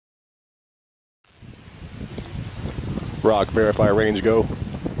Rock, verify range, go.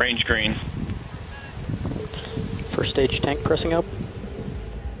 Range green. First stage tank pressing up.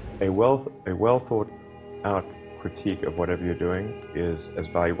 A well thought out critique of whatever you're doing is as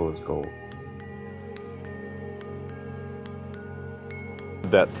valuable as gold.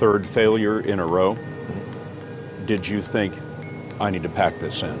 That third failure in a row, did you think, I need to pack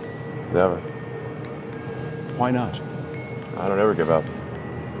this in? Never. Why not? I don't ever give up.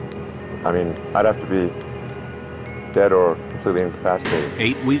 I mean, I'd have to be dead or completely incapacitated.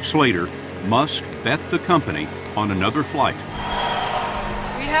 8 weeks later, Musk bet the company on another flight.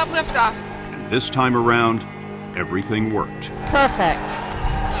 We have liftoff. And this time around, everything worked. Perfect.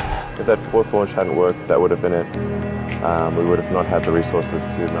 If that fourth launch hadn't worked, that would have been it. We would have not had the resources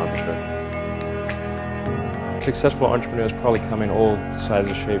to mount the fifth. Successful entrepreneurs probably come in all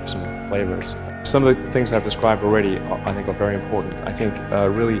sizes, shapes, and flavors. Some of the things I've described already, I think, are very important. I think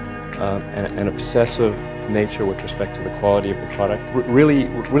really an obsessive nature with respect to the quality of the product. Really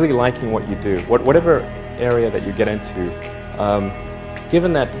liking what you do, whatever area that you get into.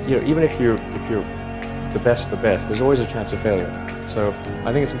 Given that, even if you're the best, there's always a chance of failure. So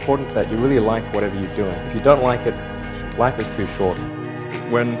I think it's important that you really like whatever you're doing. If you don't like it, life is too short.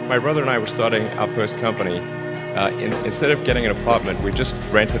 When my brother and I were starting our first company, instead of getting an apartment, we just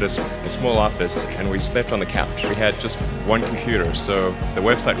rented a small office and we slept on the couch. We had just one computer, so the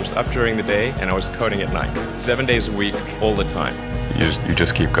website was up during the day and I was coding at night. 7 days a week, all the time. You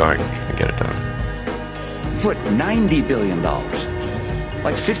just keep going and get it done. Put $90 billion,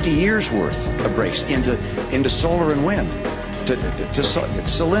 like 50 years worth of breaks into solar and wind, to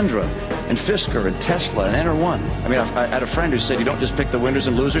Solyndra and Fisker and Tesla and Enter1. I mean, I had a friend who said you don't just pick the winners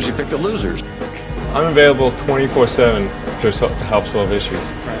and losers, you pick the losers. I'm available 24/7 to help solve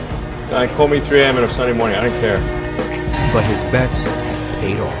issues. Call me 3 a.m. on a Sunday morning, I don't care. But his bets have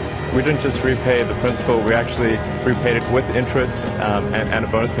paid off. We didn't just repay the principal, we actually repaid it with interest and a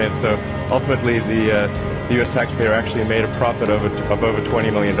bonus payment. So ultimately the U.S. taxpayer actually made a profit of over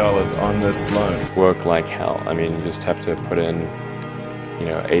 $20 million on this loan. Work like hell. I mean, you just have to put in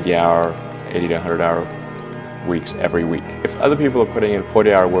 80 to 100-hour weeks every week. If other people are putting in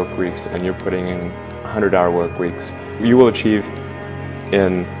 40-hour work weeks and you're putting in 100-hour work weeks, you will achieve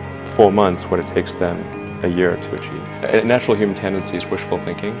in 4 months what it takes them a year to achieve. A natural human tendency is wishful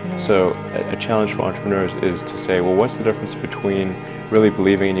thinking. So a challenge for entrepreneurs is to say, well, what's the difference between really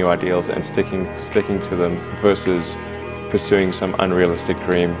believing in your ideals and sticking to them versus pursuing some unrealistic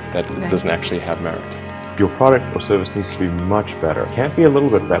dream that doesn't actually have merit? Your product or service needs to be much better. It can't be a little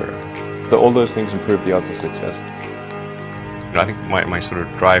bit better. So all those things improve the odds of success. I think my sort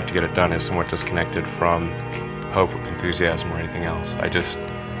of drive to get it done is somewhat disconnected from hope, enthusiasm, or anything else.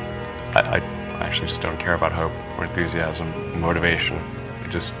 I actually just don't care about hope or enthusiasm, motivation. I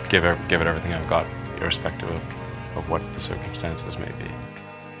just give it everything I've got, irrespective of what the circumstances may be.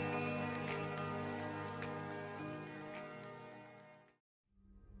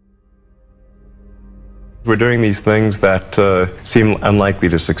 We're doing these things that seem unlikely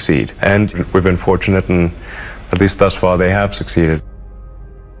to succeed, and we've been fortunate, and at least thus far they have succeeded.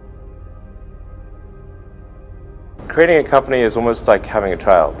 Creating a company is almost like having a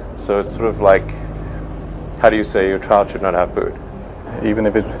child. So it's sort of like, how do you say your child should not have food? Even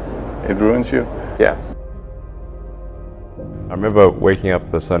if it ruins you? Yeah. I remember waking up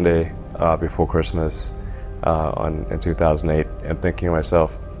the Sunday before Christmas in 2008 and thinking to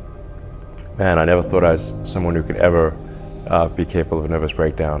myself, man, I never thought I was someone who could ever be capable of a nervous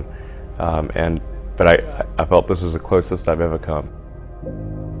breakdown. But I felt this is the closest I've ever come.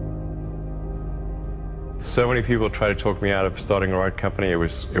 So many people tried to talk me out of starting a road company. It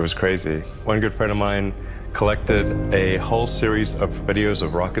was crazy. One good friend of mine collected a whole series of videos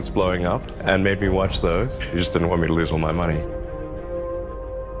of rockets blowing up and made me watch those. He just didn't want me to lose all my money.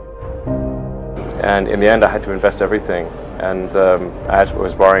 And in the end, I had to invest everything. And I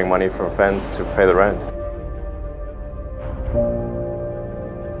was borrowing money from friends to pay the rent.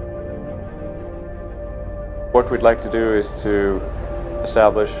 What we'd like to do is to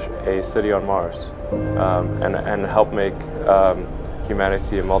establish a city on Mars and help make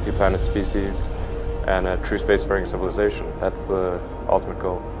humanity a multi-planet species and a true spacefaring civilization. That's the ultimate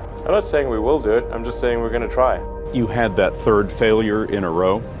goal. I'm not saying we will do it, I'm just saying we're going to try. You had that third failure in a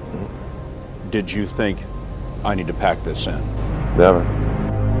row. Did you think, I need to pack this in? Never.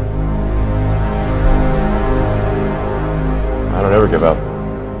 I don't ever give up.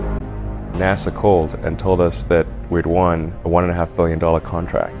 NASA called and told us that we'd won a $1.5 billion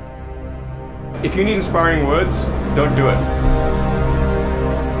contract. If you need inspiring words, don't do it.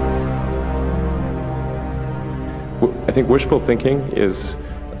 I think wishful thinking is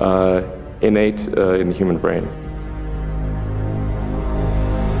innate in the human brain.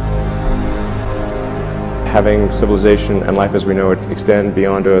 having civilization and life as we know it extend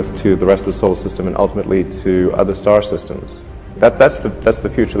beyond Earth to the rest of the solar system and ultimately to other star systems. That's the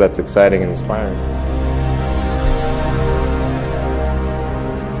future that's exciting and inspiring.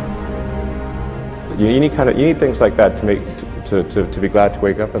 You need things like that to be glad to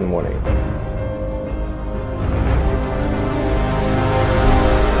wake up in the morning.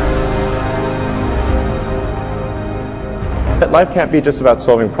 Life can't be just about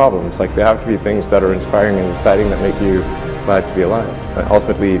solving problems. Like, there have to be things that are inspiring and exciting that make you glad to be alive.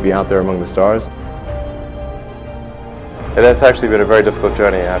 Ultimately, be out there among the stars. It has actually been a very difficult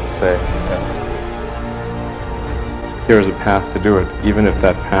journey, I have to say. Yeah. Here is a path to do it, even if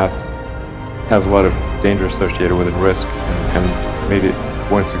that path has a lot of danger associated with it, risk, and maybe it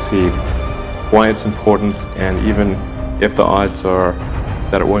won't succeed. Why it's important, and even if the odds are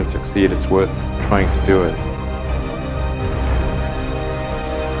that it won't succeed, it's worth trying to do it.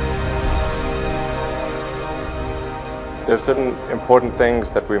 There are certain important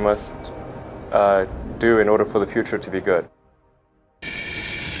things that we must do in order for the future to be good.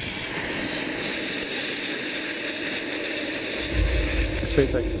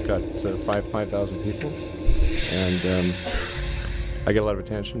 SpaceX has got 5,000 people, and I get a lot of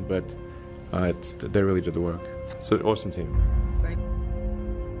attention, but they really did the work. It's an awesome team.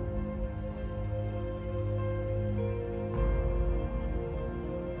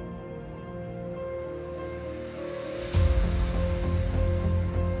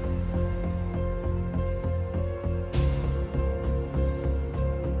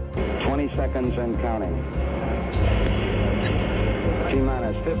 20 seconds and counting.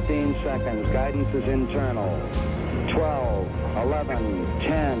 T-minus 15 seconds. Guidance is internal. 12, 11,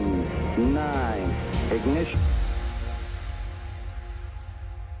 10, 9. Ignition.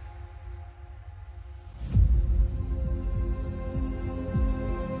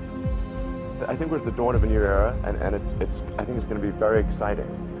 I think we're at the dawn of a new era, and I think it's going to be very exciting.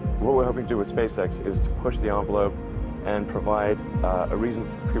 What we're hoping to do with SpaceX is to push the envelope and provide a reason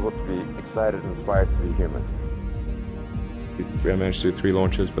for people to be excited and inspired to be human. We managed to do 3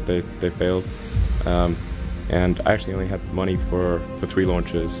 launches, but they failed. And I actually only had money for 3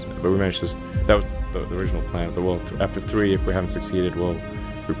 launches, but we managed to. That was the original plan. Well, after 3, if we haven't succeeded, well,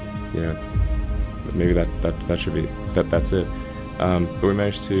 you know, maybe that should be that's it. But we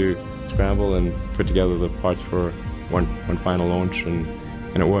managed to scramble and put together the parts for one final launch, and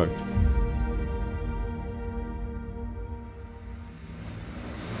it worked.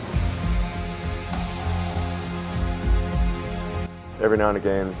 Every now and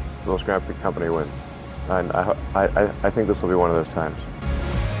again, the little scrappy company wins, and I think this will be one of those times.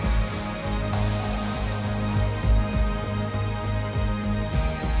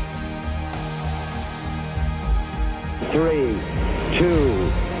 Three, 2,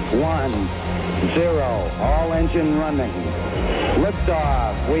 1, 0. All engine running.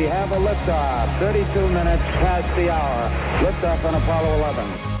 Liftoff. We have a liftoff. 32 minutes past the hour. Liftoff on Apollo 11.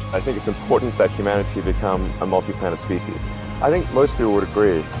 I think it's important that humanity become a multi-planet species. I think most people would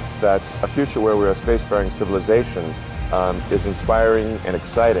agree that a future where we're a spacefaring civilization is inspiring and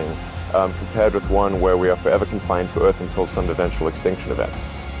exciting compared with one where we are forever confined to Earth until some eventual extinction event.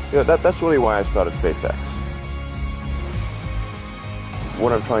 You know, that's really why I started SpaceX.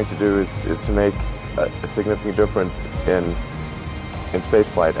 What I'm trying to do is to make a significant difference in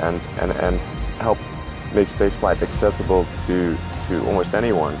spaceflight and help make spaceflight accessible to almost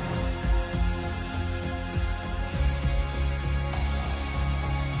anyone.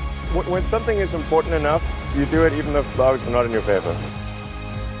 When something is important enough, you do it even if the odds are not in your favor.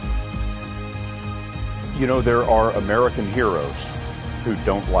 You know, there are American heroes who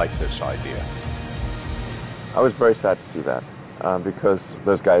don't like this idea. I was very sad to see that because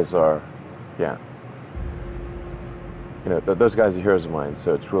those guys are, yeah. You know, those guys are heroes of mine,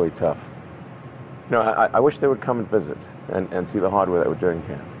 so it's really tough. You know, I wish they would come and visit and see the hardware that we're doing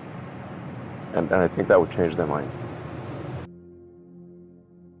here. And I think that would change their mind.